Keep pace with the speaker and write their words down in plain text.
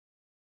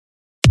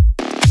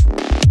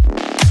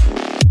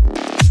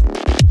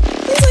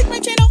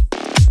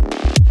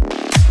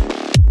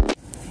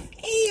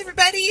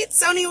everybody, it's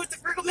Sonia with the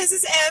Frugal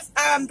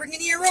Mrs.F.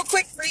 Bringing you a real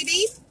quick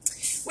freebie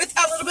with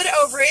a little bit of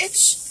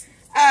overage.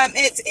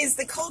 It is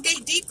the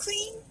Colgate Deep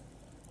Clean.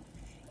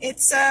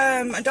 It's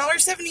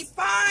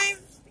 $1.75.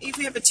 If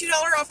we have a $2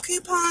 off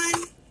coupon,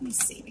 let me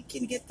see, we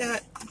can get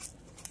that.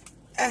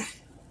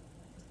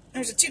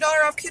 There's a $2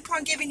 off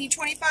coupon giving you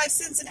 25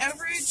 cents in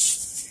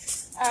overage.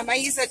 I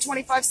use that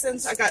 25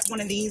 cents. I got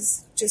one of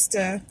these just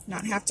to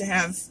not have to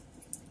have,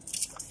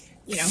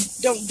 you know,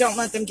 don't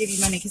let them give you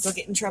money because they'll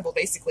get in trouble,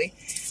 basically.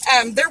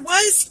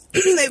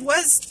 It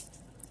was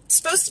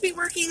supposed to be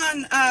working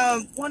on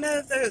one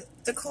of the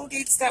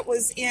Colgates that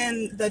was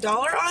in the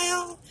dollar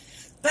aisle,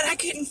 but I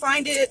couldn't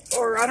find it,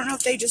 or I don't know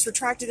if they just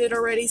retracted it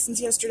already since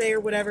yesterday or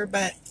whatever,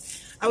 but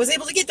I was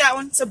able to get that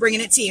one, so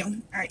bringing it to you.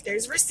 All right,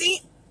 there's a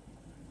receipt.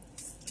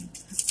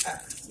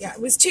 Yeah,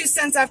 it was 2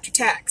 cents after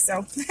tax,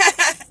 so.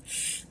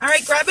 All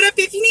right, grab it up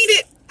if you need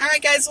it. All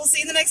right, guys, we'll see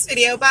you in the next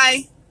video.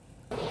 Bye.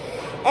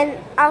 And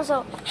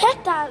also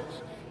hit that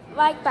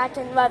like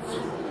button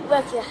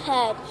with your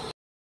head.